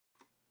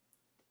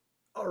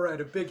All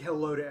right, a big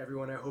hello to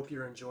everyone. I hope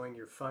you're enjoying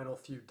your final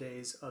few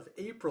days of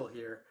April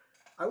here.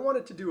 I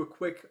wanted to do a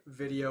quick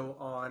video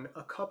on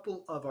a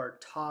couple of our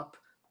top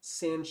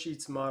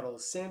Sandsheets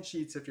models.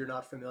 Sandsheets, if you're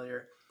not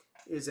familiar,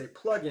 is a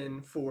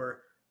plugin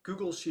for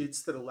Google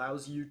Sheets that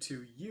allows you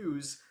to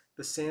use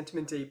the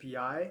Santiment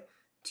API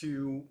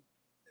to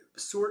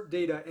sort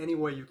data any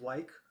way you'd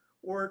like,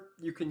 or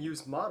you can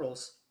use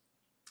models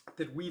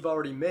that we've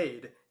already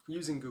made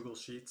using Google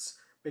Sheets,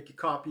 make a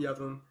copy of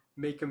them,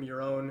 make them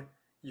your own.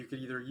 You could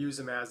either use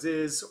them as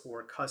is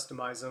or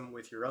customize them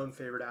with your own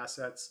favorite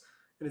assets.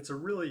 And it's a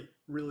really,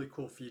 really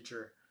cool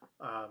feature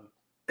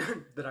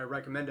that I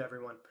recommend to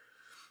everyone.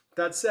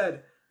 That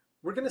said,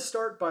 we're going to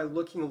start by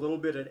looking a little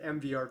bit at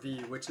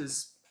MVRV, which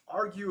is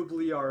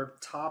arguably our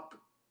top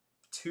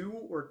 2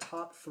 or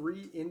top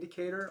 3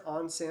 indicator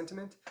on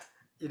Santiment.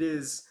 It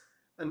is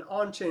an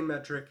on-chain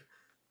metric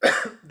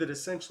that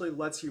essentially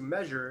lets you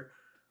measure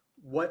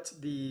what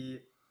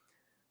the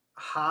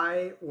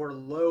high or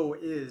low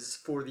is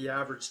for the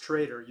average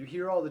trader. You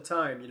hear all the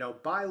time,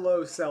 buy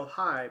low, sell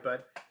high,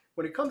 but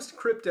when it comes to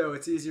crypto,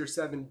 it's easier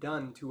said than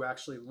done to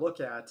actually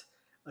look at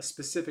a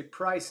specific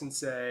price and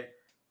say,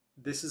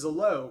 this is a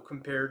low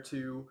compared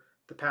to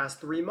the past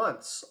 3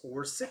 months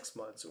or 6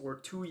 months or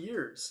 2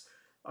 years.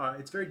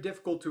 It's very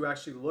difficult to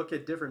actually look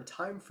at different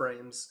time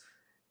frames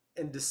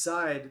and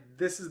decide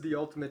this is the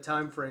ultimate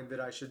time frame that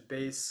I should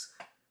base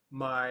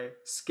my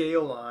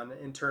scale on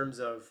in terms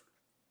of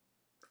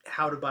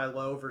how to buy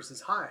low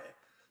versus high.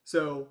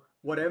 So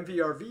what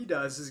MVRV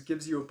does is it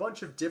gives you a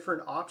bunch of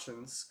different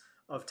options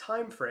of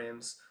time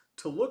frames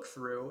to look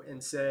through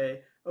and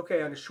say,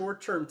 okay, on a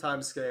short-term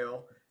time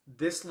scale,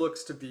 this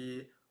looks to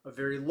be a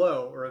very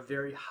low or a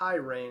very high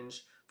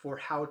range for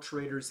how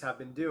traders have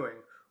been doing.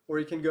 Or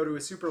you can go to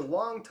a super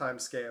long time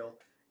scale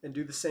and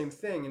do the same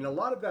thing. And a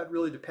lot of that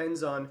really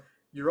depends on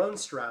your own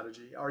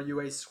strategy. Are you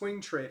a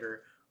swing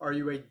trader? Are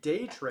you a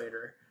day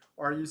trader?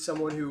 Are you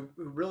someone who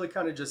really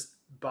kind of just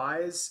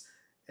buys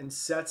and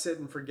sets it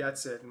and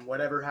forgets it, and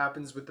whatever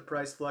happens with the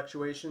price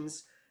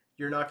fluctuations,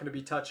 you're not going to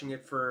be touching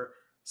it for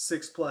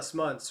 6+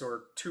 months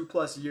or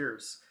 2+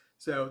 years?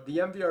 So the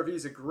MVRV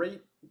is a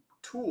great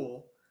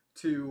tool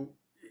to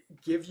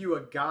give you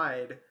a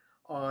guide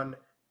on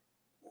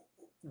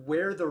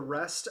where the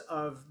rest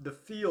of the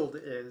field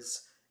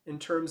is in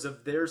terms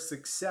of their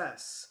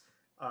success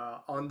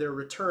on their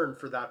return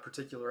for that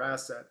particular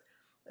asset.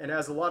 And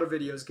as a lot of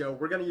videos go,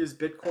 we're going to use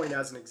Bitcoin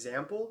as an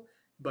example,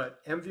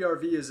 but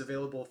MVRV is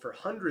available for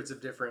hundreds of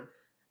different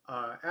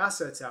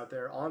assets out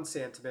there on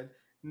Santiment,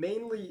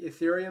 mainly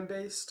Ethereum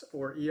based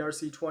or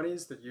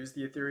ERC20s that use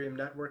the Ethereum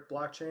network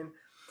blockchain.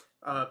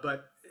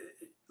 But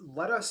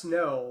let us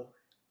know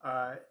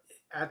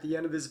at the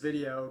end of this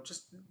video,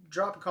 just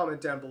drop a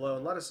comment down below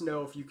and let us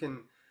know if you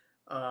can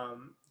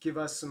give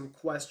us some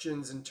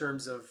questions in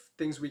terms of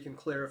things we can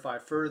clarify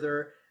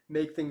further,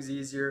 make things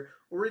easier,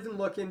 or even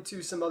look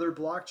into some other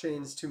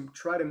blockchains to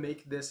try to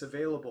make this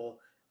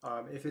available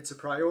if it's a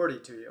priority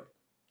to you.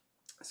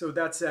 So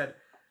that said,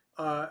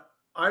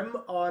 I'm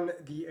on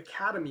the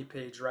Academy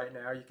page right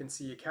now. You can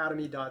see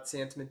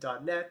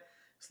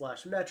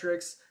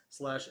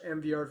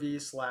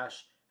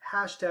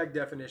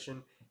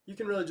academy.santiment.net/metrics/MVRV/#definition. You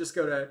can really just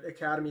go to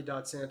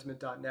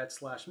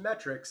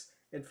academy.santiment.net/metrics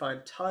and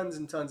find tons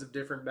and tons of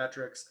different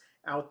metrics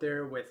out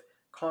there with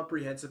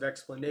comprehensive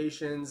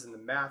explanations and the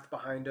math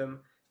behind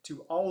them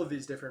to all of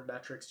these different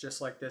metrics, just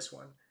like this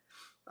one.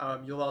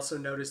 You'll also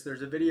notice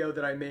there's a video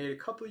that I made a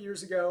couple of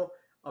years ago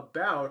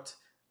about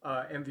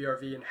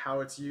MVRV and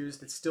how it's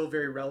used. It's still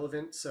very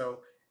relevant,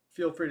 so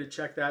feel free to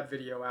check that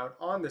video out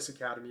on this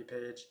Academy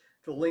page.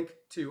 The link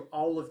to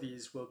all of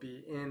these will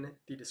be in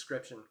the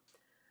description.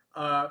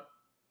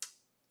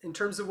 In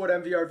terms of what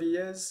MVRV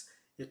is,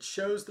 it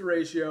shows the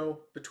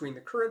ratio between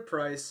the current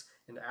price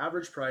and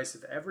average price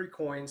of every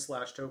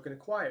coin/token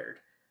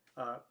acquired.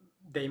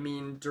 They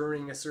mean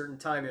during a certain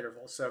time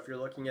interval. So if you're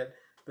looking at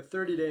the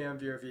 30-day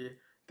MVRV,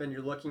 then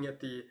you're looking at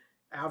the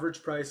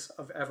average price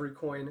of every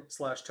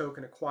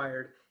coin/token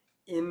acquired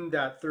in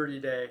that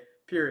 30-day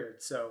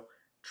period. So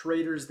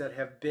traders that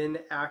have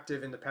been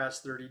active in the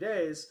past 30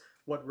 days,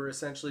 what we're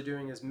essentially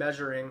doing is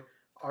measuring,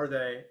 are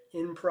they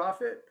in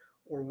profit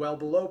or well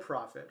below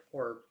profit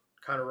or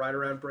kind of right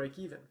around break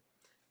even?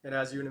 And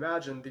as you can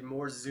imagine, the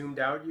more zoomed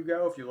out you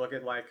go, if you look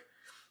at like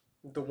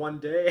the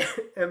 1-day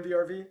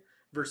MVRV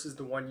versus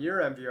the 1-year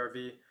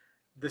MVRV,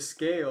 the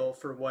scale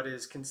for what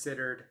is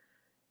considered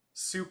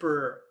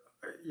super,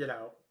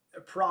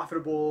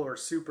 profitable or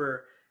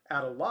super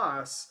at a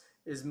loss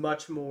is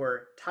much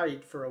more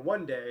tight for a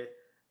 1-day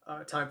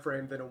time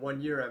frame than a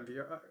 1-year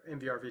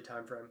MVRV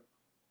time frame.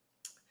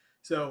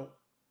 So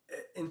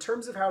in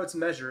terms of how it's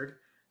measured,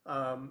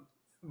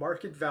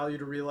 market value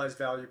to realized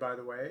value, by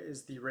the way,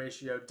 is the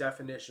ratio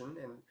definition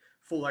and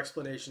full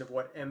explanation of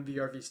what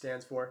MVRV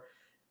stands for.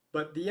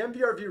 But the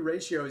MVRV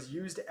ratio is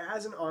used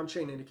as an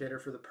on-chain indicator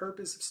for the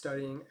purpose of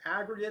studying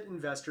aggregate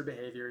investor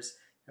behaviors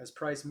as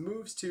price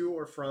moves to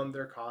or from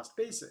their cost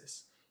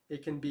basis.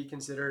 It can be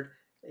considered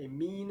a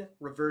mean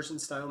reversion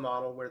style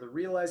model where the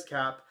realized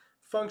cap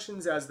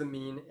functions as the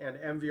mean, and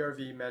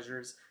MVRV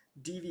measures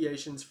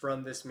deviations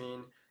from this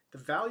mean. The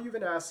value of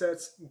an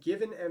asset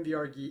given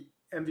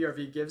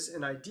MVRV gives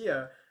an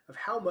idea of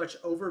how much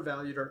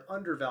overvalued or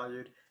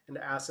undervalued an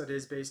asset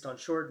is based on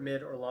short,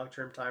 mid, or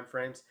long-term time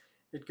frames.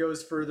 It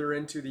goes further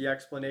into the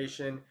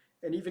explanation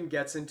and even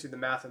gets into the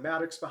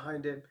mathematics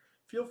behind it.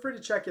 Feel free to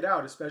check it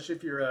out, especially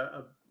if you're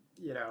a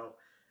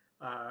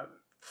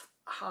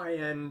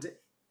high-end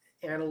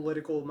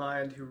analytical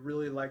mind who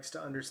really likes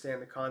to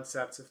understand the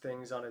concepts of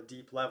things on a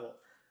deep level.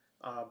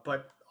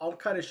 But I'll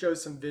kind of show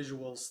some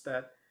visuals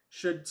that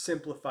should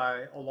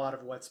simplify a lot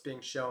of what's being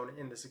shown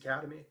in this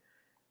academy.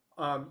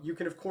 You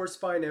can, of course,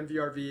 find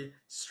MVRV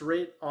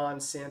straight on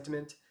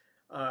Santiment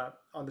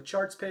on the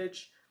charts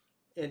page.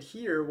 And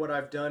here, what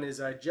I've done is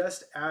I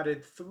just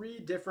added 3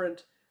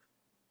 different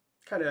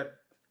kind of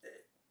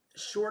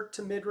short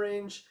to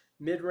mid-range,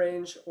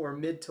 or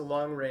mid to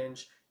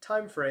long-range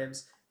time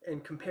frames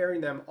and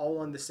comparing them all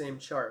on the same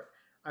chart.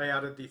 I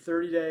added the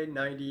 30-day,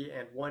 90,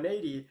 and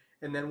 180,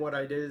 and then what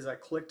I did is I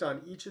clicked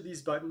on each of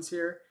these buttons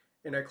here,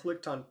 and I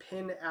clicked on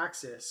pin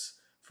axis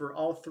for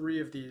all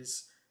 3 of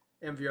these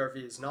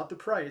MVRVs. Not the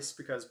price,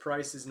 because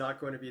price is not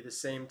going to be the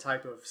same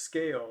type of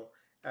scale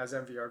as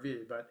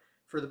MVRV, but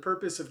for the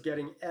purpose of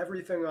getting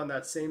everything on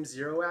that same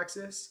 0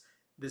 axis,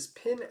 this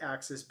pin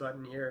axis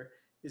button here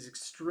is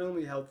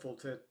extremely helpful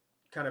to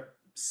kind of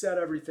set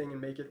everything and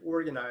make it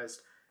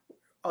organized.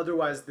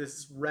 Otherwise,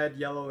 this red,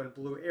 yellow, and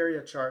blue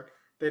area chart,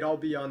 they'd all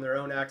be on their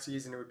own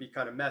axes and it would be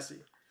kind of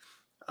messy.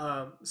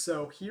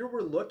 So here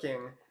we're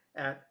looking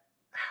at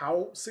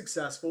how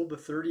successful the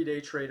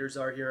 30-day traders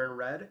are here in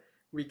red.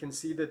 We can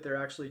see that they're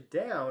actually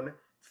down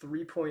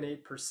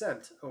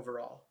 3.8%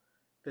 overall.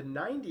 The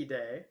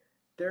 90-day,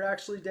 they're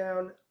actually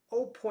down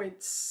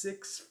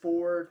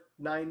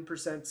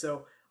 0.649%,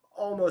 so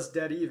almost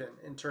dead even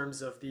in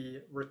terms of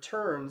the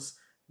returns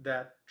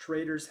that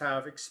traders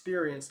have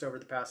experienced over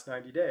the past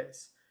 90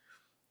 days.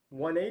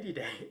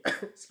 180-day,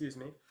 excuse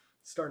me,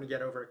 starting to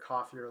get over a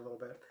cough here a little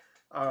bit.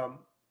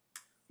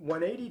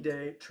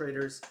 180-day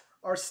traders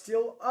are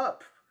still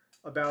up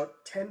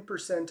about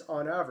 10%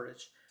 on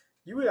average.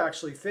 You would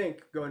actually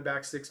think, going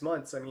back 6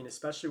 months, I mean,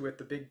 especially with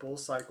the big bull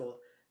cycle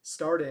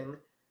starting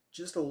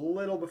just a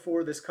little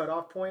before this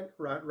cutoff point,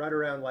 right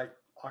around like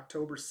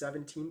October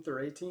 17th or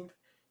 18th,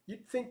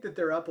 you'd think that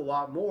they're up a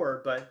lot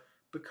more, but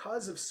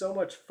because of so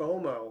much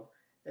FOMO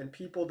and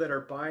people that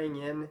are buying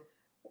in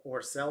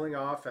or selling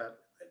off at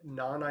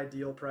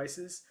non-ideal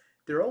prices,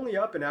 they're only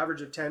up an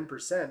average of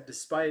 10%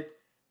 despite,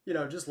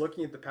 just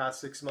looking at the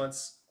past 6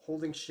 months,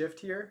 holding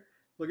shift here.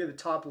 Look at the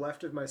top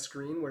left of my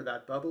screen where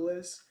that bubble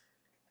is.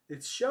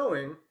 It's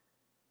showing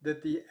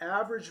that the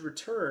average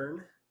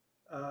return,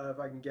 if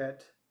I can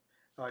get,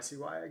 oh, I see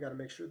why, I got to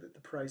make sure that the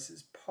price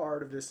is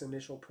part of this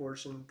initial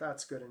portion.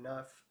 That's good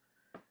enough.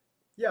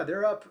 Yeah,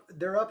 they're up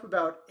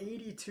about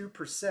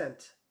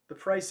 82%, the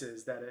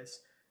prices, that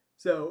is.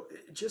 So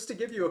just to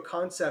give you a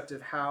concept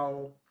of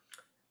how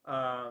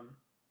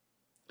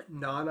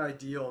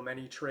non-ideal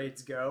many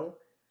trades go,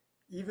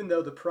 even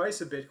though the price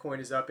of Bitcoin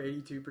is up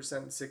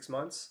 82% in 6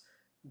 months,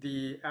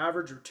 the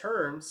average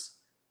returns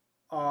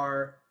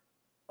are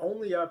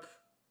only up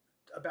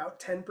about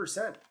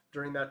 10%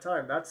 during that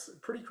time. That's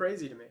pretty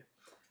crazy to me.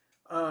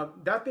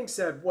 That being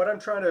said, what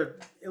I'm trying to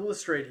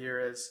illustrate here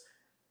is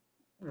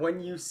when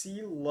you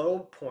see low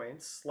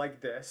points like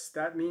this,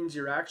 that means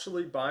you're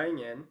actually buying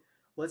in.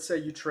 Let's say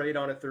you trade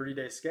on a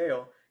 30-day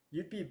scale,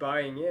 you'd be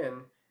buying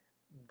in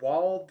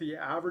while the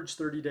average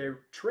 30-day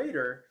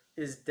trader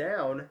is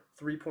down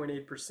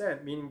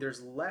 3.8%, meaning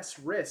there's less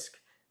risk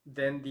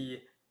than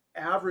the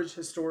average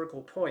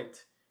historical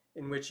point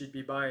in which you'd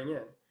be buying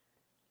in.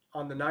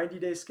 On the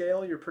 90-day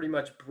scale, you're pretty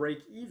much break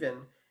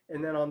even,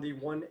 and then on the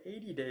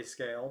 180-day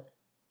scale,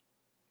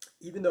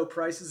 even though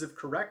prices have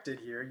corrected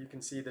here, you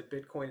can see that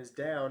Bitcoin is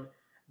down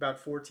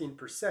about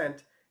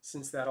 14%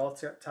 since that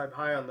all-time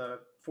high on the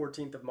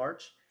 14th of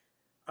March.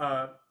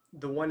 The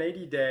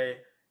 180-day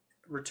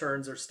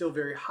returns are still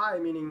very high,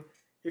 meaning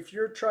if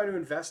you're trying to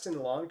invest in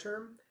the long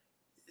term,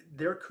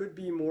 there could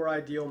be more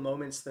ideal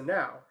moments than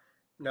now.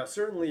 Now,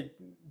 certainly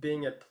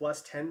being at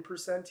plus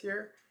 10%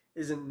 here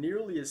isn't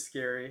nearly as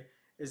scary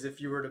as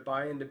if you were to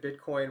buy into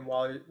Bitcoin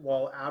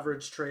while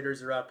average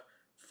traders are up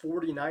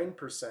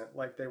 49%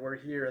 like they were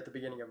here at the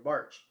beginning of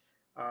March.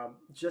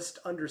 Just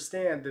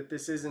understand that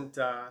this isn't,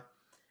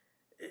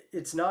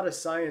 it's not a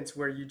science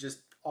where you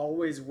just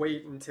always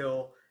wait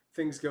until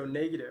things go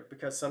negative,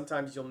 because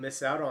sometimes you'll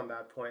miss out on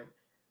that point.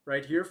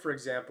 Right here, for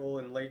example,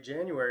 in late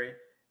January,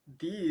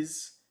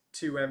 these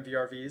 2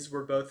 MVRVs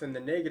were both in the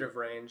negative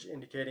range,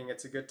 indicating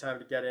it's a good time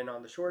to get in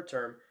on the short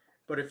term.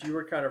 But if you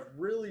were kind of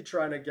really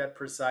trying to get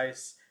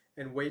precise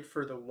and wait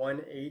for the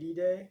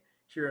 180-day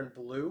here in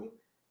blue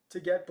to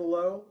get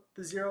below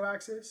the 0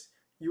 axis,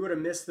 you would have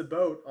missed the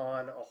boat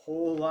on a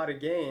whole lot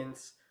of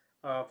gains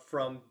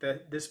from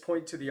this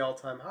point to the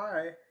all-time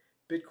high.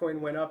 Bitcoin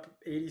went up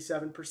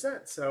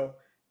 87%. So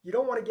you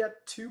don't want to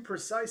get too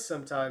precise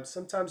sometimes.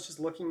 Sometimes just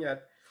looking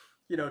at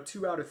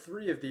 2 out of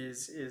 3 of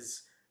these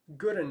is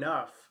good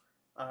enough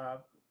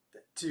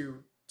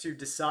to to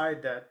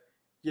decide that,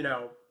 you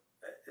know,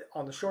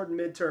 on the short and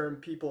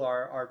midterm, people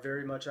are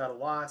very much at a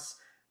loss.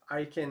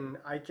 I can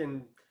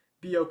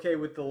be okay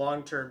with the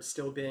long term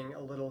still being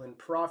a little in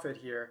profit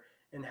here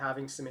and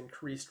having some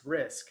increased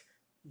risk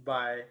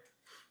by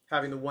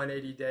having the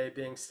 180 day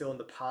being still in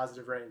the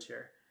positive range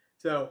here.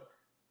 So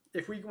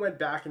if we went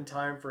back in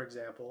time, for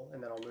example,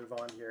 and then I'll move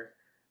on here.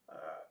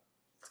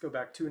 Let's go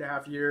back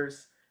 2.5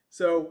 years.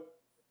 So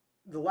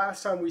the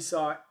last time we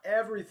saw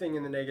everything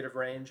in the negative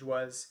range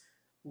was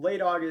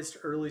late August,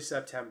 early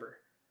September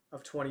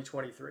of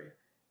 2023.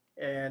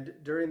 And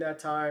during that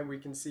time, we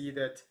can see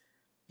that,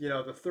 you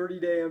know, the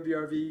 30-day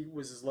MVRV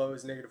was as low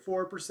as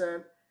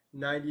 -4%,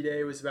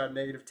 90-day was about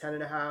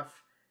 -10.5%,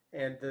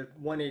 and the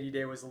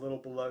 180-day was a little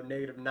below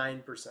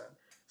 -9%.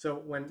 So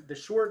when the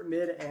short,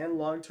 mid, and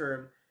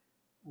long-term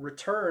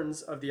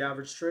returns of the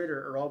average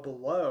trader are all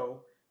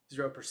below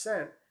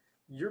 0%,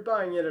 you're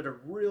buying it at a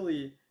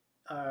really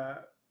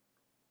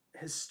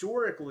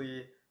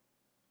historically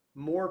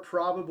more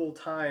probable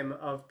time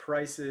of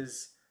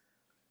prices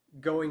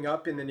going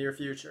up in the near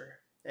future.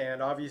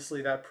 And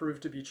obviously that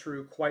proved to be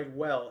true quite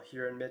well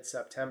here in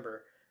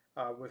mid-September.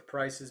 With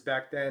prices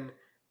back then,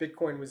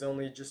 Bitcoin was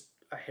only just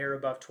a hair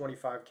above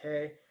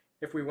 25K.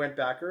 If we went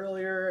back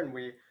earlier and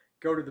we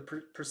go to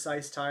the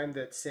precise time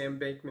that Sam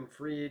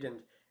Bankman-Fried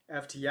and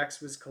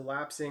FTX was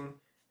collapsing,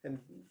 and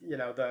you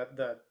know,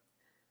 the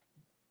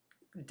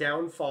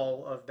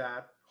downfall of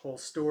that whole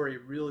story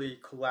really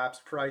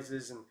collapsed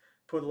prices and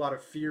put a lot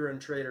of fear in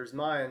traders'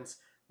 minds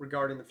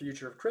regarding the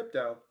future of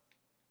crypto,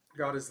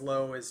 got as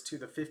low as to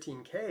the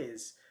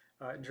 15Ks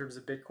in terms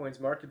of Bitcoin's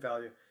market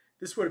value.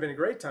 This would have been a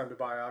great time to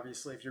buy,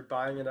 obviously, if you're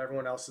buying into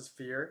everyone else's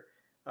fear.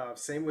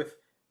 Same with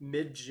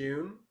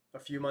mid-June, a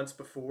few months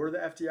before the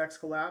FTX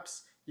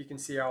collapse. You can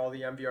see how all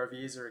the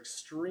MVRVs are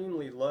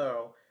extremely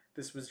low.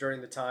 This was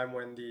during the time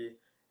when the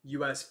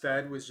US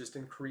Fed was just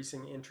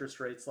increasing interest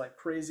rates like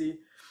crazy.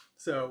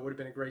 So it would have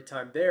been a great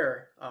time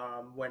there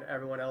when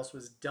everyone else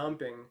was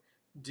dumping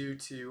due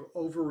to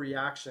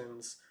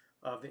overreactions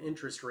of the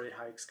interest rate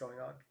hikes going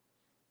on.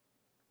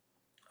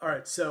 All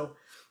right, so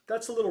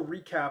that's a little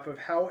recap of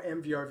how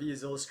MVRV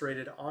is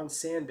illustrated on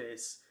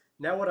Sandbase.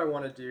 Now what I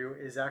want to do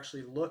is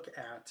actually look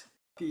at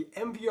the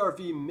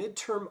MVRV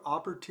Midterm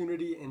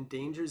Opportunity and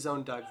Danger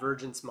Zone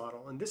Divergence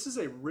model. And this is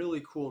a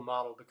really cool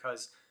model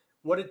because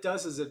what it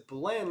does is it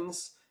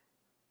blends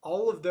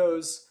all of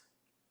those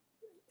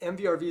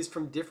MVRVs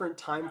from different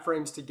time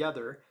frames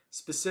together,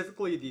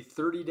 specifically the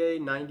 30-day,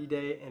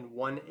 90-day, and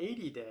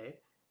 180-day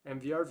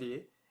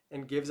MVRV,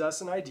 and gives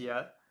us an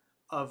idea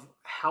of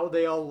how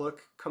they all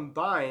look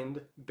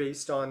combined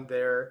based on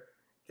their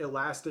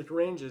elastic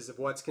ranges of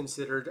what's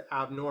considered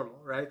abnormal,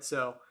 right?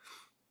 So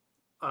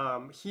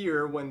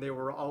here, when they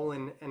were all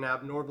in an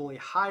abnormally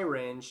high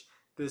range,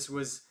 this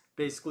was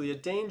basically a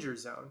danger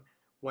zone.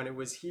 When it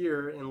was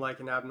here in like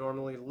an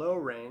abnormally low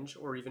range,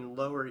 or even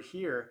lower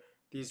here,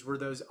 these were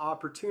those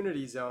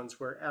opportunity zones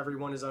where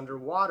everyone is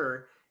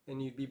underwater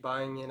and you'd be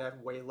buying in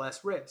at way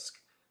less risk.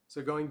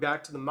 So going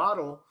back to the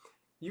model,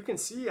 you can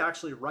see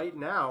actually right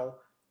now,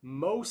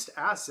 most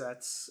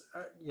assets,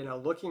 you know,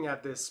 looking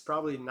at this,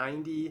 probably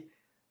 90,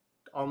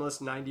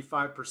 almost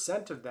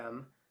 95% of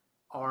them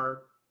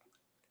are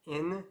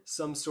in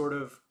some sort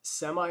of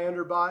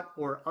semi-underbought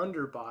or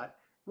underbought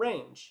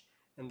range.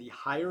 And the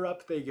higher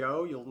up they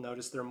go, you'll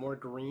notice they're more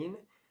green,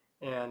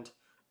 and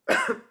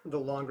the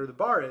longer the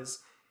bar is,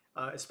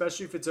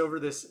 especially if it's over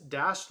this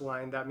dashed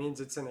line, that means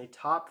it's in a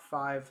top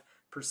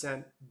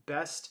 5%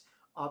 best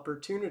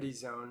opportunity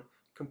zone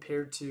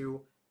compared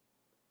to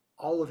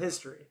all of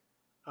history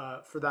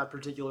for that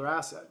particular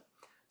asset.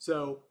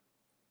 So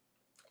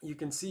you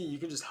can see, you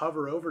can just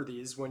hover over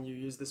these when you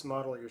use this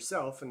model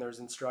yourself, and there's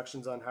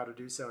instructions on how to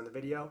do so in the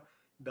video.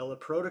 Bella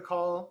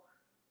Protocol,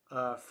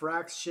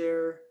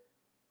 FraxShare,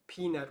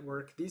 P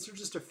Network. These are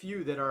just a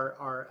few that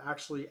are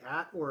actually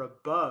at or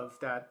above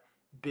that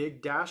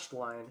big dashed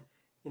line,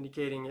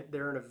 indicating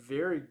they're in a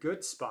very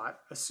good spot,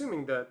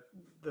 assuming that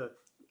the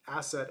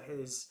asset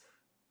is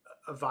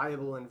a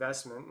viable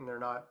investment and they're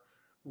not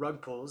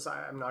rug pulls.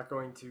 I'm not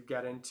going to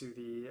get into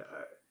the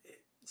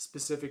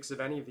specifics of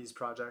any of these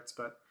projects,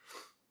 but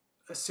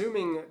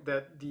assuming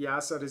that the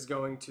asset is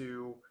going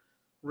to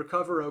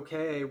recover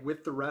okay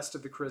with the rest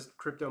of the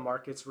crypto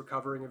markets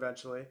recovering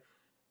eventually,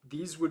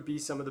 these would be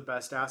some of the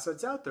best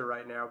assets out there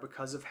right now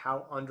because of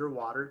how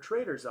underwater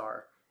traders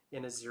are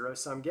in a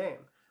zero-sum game.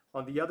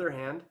 On the other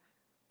hand,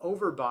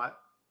 overbought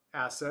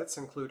assets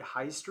include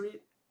High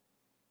Street,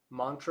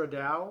 Mantra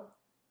DAO,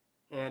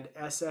 and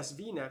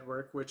SSV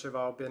Network, which have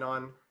all been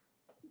on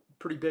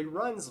pretty big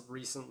runs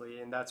recently,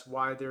 and that's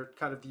why they're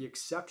kind of the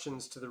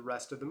exceptions to the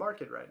rest of the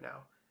market right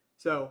now.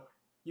 So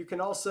you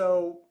can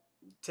also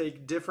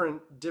take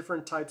different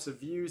types of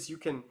views. You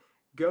can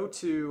go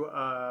to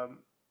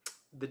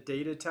the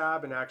data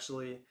tab and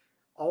actually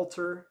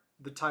alter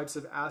the types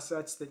of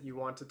assets that you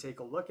want to take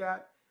a look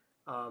at.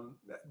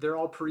 They're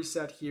all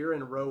preset here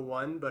in row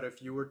 1, but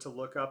if you were to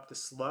look up the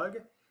slug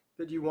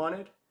that you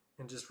wanted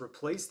and just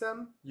replace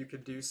them, you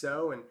could do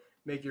so and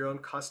make your own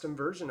custom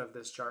version of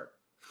this chart.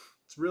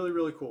 It's really,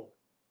 really cool.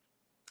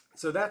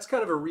 So that's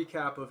kind of a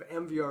recap of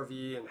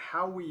MVRV and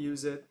how we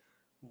use it,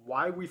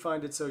 why we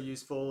find it so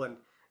useful, and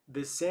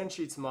this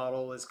Sandsheets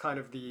model is kind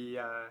of the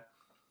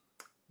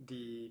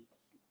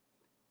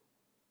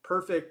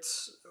perfect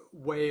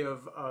way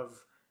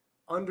of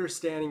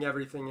understanding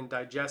everything and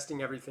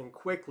digesting everything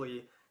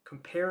quickly,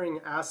 comparing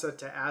asset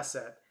to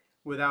asset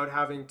without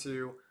having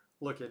to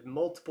look at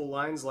multiple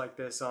lines like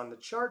this on the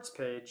charts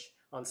page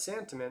on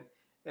Santiment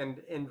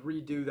and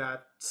redo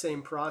that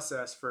same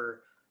process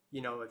for,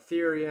 you know,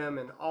 Ethereum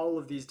and all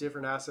of these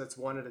different assets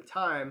one at a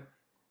time.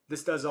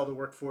 This does all the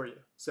work for you.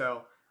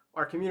 So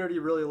our community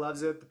really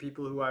loves it. The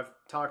people who I've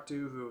talked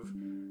to who've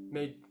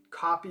made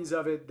copies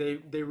of it,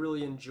 they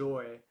really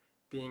enjoy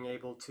being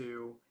able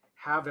to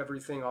have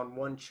everything on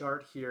one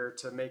chart here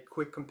to make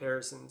quick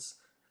comparisons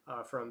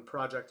from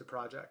project to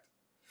project.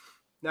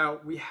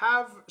 Now we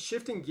have,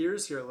 shifting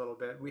gears here a little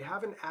bit, we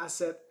have an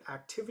asset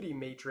activity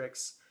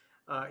matrix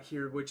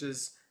here, which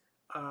is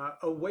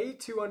a way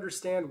to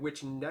understand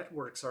which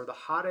networks are the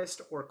hottest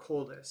or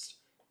coldest.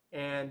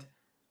 And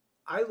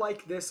I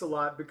like this a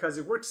lot because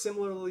it works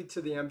similarly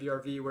to the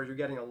MVRV, where you're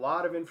getting a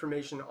lot of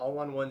information all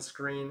on one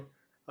screen,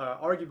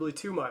 arguably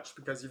too much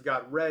because you've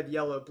got red,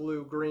 yellow,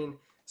 blue, green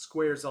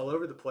squares all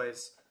over the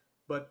place.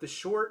 But the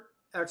short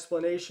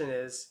explanation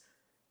is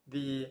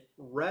the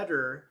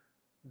redder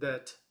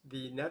that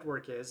the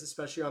network is,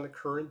 especially on the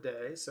current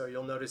day. So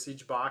you'll notice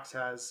each box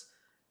has,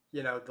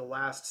 you know, the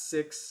last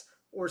 6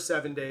 or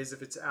 7 days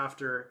if it's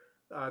after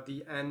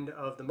the end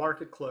of the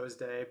market close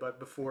day, but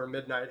before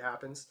midnight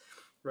happens.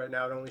 Right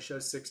now it only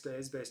shows 6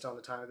 days based on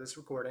the time of this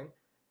recording.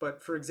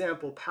 But for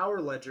example,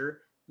 Power Ledger,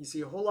 you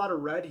see a whole lot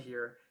of red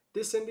here.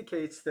 This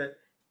indicates that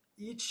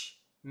each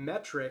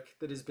metric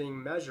that is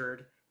being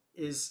measured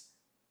is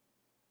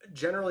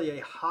generally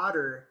a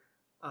hotter,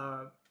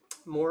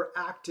 more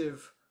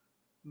active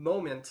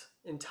moment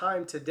in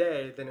time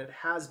today than it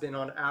has been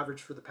on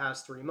average for the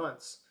past 3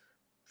 months.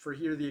 For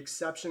here, the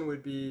exception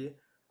would be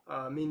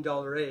mean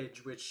dollar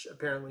age, which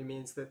apparently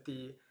means that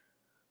the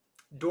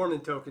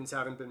dormant tokens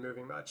haven't been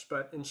moving much.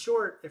 But in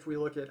short, if we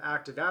look at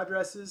active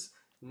addresses,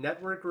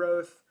 network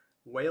growth,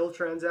 whale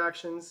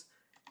transactions,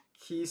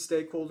 key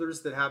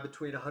stakeholders that have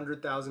between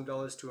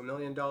 $100,000 to $1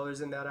 million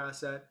in that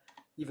asset,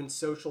 even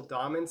social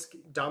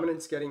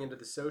dominance getting into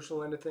the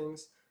social end of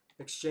things,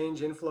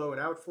 exchange inflow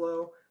and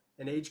outflow,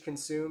 and age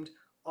consumed,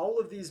 all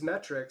of these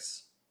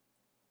metrics,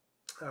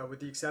 with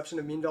the exception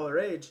of mean dollar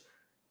age,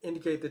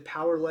 indicate that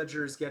Power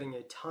Ledger is getting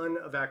a ton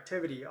of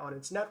activity on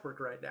its network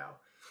right now.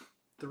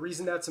 The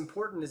reason that's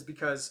important is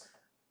because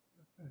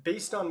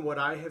based on what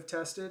I have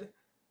tested,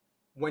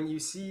 when you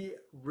see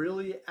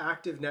really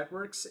active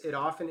networks, it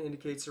often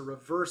indicates a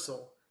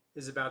reversal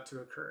is about to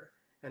occur.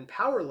 And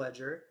Power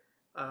Ledger,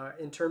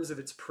 in terms of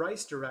its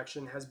price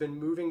direction, has been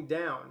moving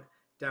down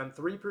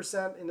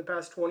 3% in the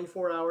past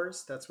 24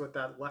 hours. That's what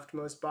that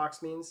leftmost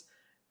box means.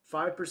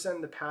 5%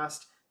 in the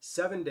past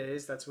 7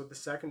 days. That's what the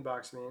second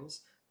box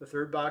means. The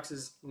third box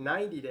is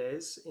 90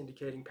 days,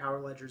 indicating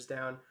Power Ledger's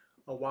down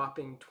a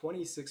whopping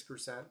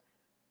 26%.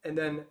 And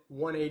then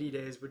 180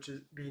 days, which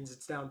means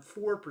it's down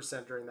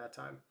 4% during that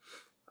time.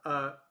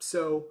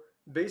 So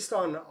based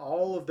on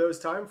all of those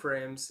time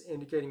frames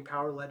indicating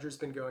Power Ledger's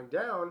been going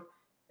down,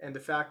 and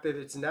the fact that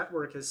its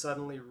network has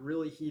suddenly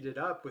really heated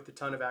up with a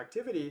ton of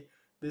activity,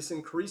 this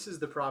increases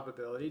the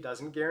probability,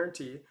 doesn't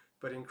guarantee,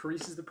 but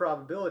increases the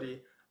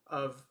probability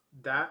of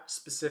that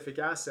specific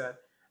asset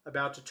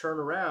about to turn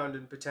around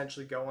and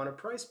potentially go on a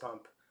price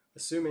pump,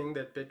 assuming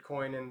that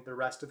Bitcoin and the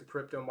rest of the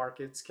crypto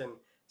markets can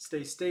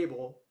stay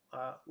stable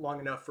long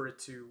enough for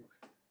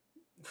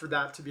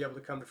that to be able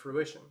to come to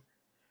fruition.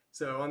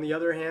 So on the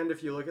other hand,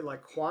 if you look at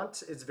like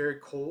Quant, it's very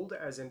cold,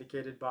 as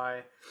indicated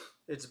by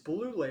its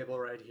blue label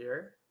right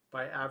here.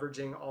 By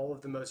averaging all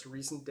of the most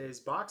recent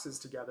day's boxes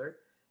together,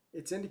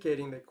 it's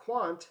indicating that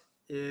Quant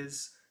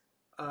is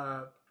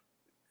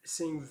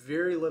seeing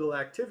very little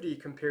activity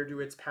compared to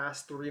its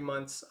past 3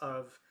 months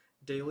of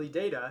daily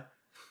data.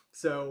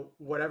 So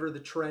whatever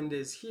the trend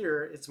is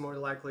here, it's more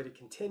likely to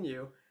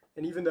continue.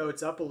 And even though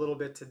it's up a little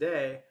bit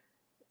today,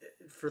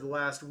 for the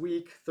last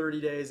week, 30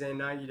 days and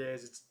 90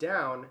 days, it's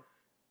down,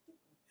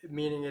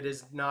 meaning it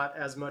is not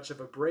as much of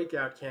a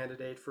breakout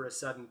candidate for a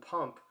sudden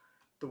pump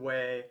the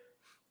way,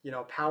 you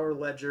know, Power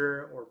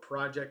Ledger or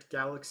Project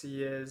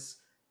Galaxy is.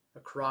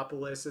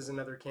 Acropolis is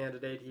another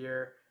candidate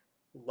here.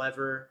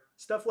 Lever,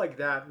 stuff like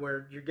that,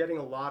 where you're getting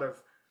a lot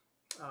of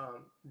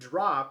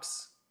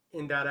drops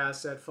in that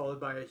asset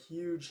followed by a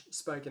huge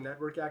spike in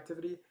network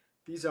activity.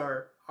 These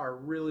are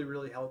really,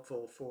 really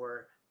helpful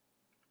for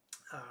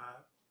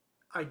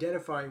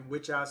identifying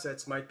which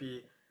assets might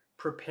be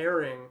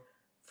preparing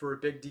for a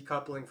big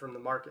decoupling from the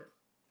market.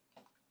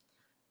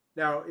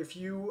 Now, if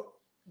you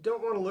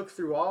don't want to look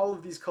through all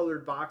of these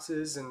colored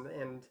boxes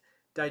and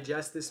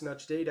digest this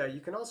much data,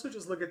 you can also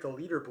just look at the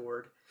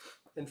leaderboard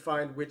and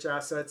find which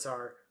assets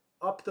are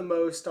up the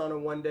most on a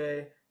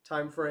 1-day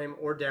time frame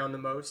or down the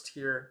most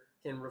here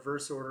in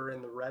reverse order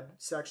in the red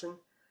section: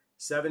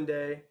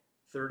 7-day,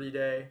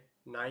 30-day,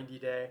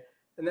 90-day.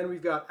 And then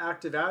we've got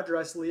active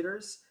address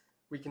leaders.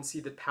 We can see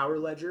that Power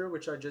Ledger,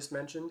 which I just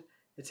mentioned,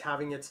 It's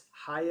having its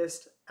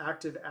highest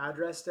active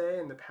address day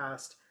in the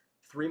past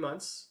 3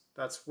 months.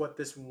 That's what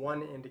this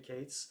 1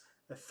 indicates.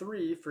 A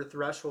 3 for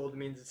threshold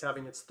means it's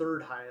having its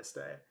third highest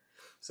day.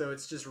 So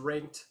it's just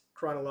ranked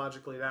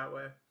chronologically that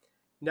way.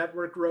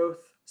 Network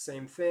growth,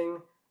 same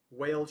thing.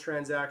 Whale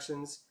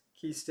transactions,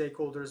 key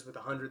stakeholders with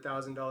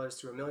 $100,000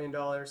 to $1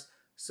 million.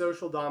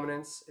 Social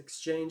dominance,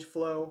 exchange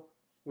flow,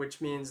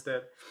 which means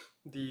that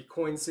the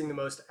coins seeing the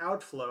most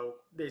outflow,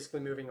 basically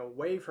moving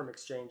away from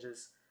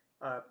exchanges,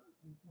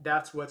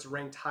 that's what's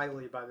ranked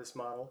highly by this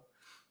model.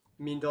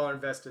 Mean dollar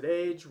invested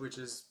age, which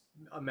is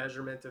a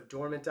measurement of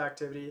dormant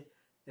activity,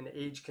 and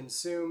age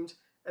consumed.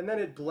 And then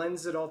it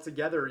blends it all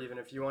together, even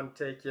if you want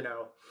to take,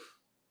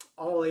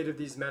 all 8 of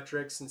these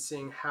metrics and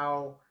seeing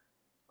how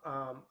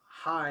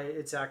high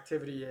its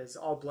activity is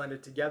all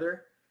blended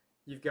together.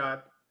 You've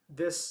got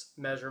this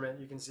measurement.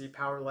 You can see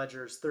Power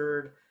Ledger is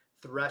third,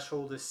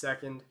 Threshold is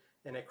second,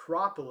 and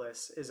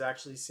Acropolis is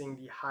actually seeing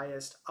the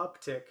highest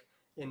uptick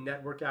in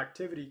network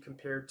activity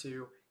compared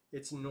to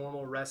its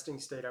normal resting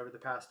state over the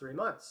past 3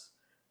 months.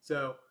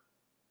 So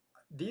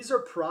these are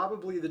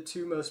probably the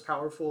 2 most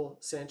powerful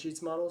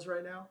Sandsheets models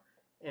right now,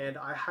 and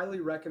I highly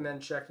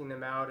recommend checking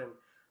them out and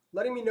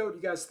letting me know what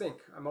you guys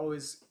think. I'm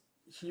always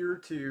here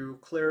to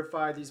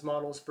clarify these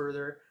models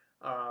further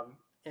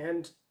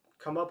and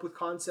come up with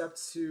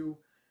concepts to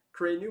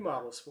create new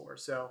models for.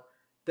 So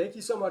thank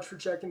you so much for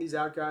checking these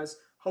out, guys.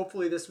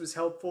 Hopefully this was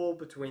helpful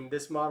between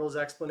this model's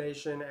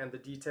explanation and the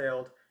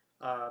detailed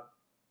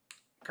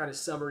kind of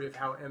summary of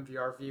how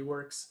MVRV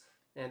works.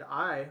 And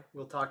I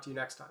will talk to you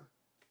next time.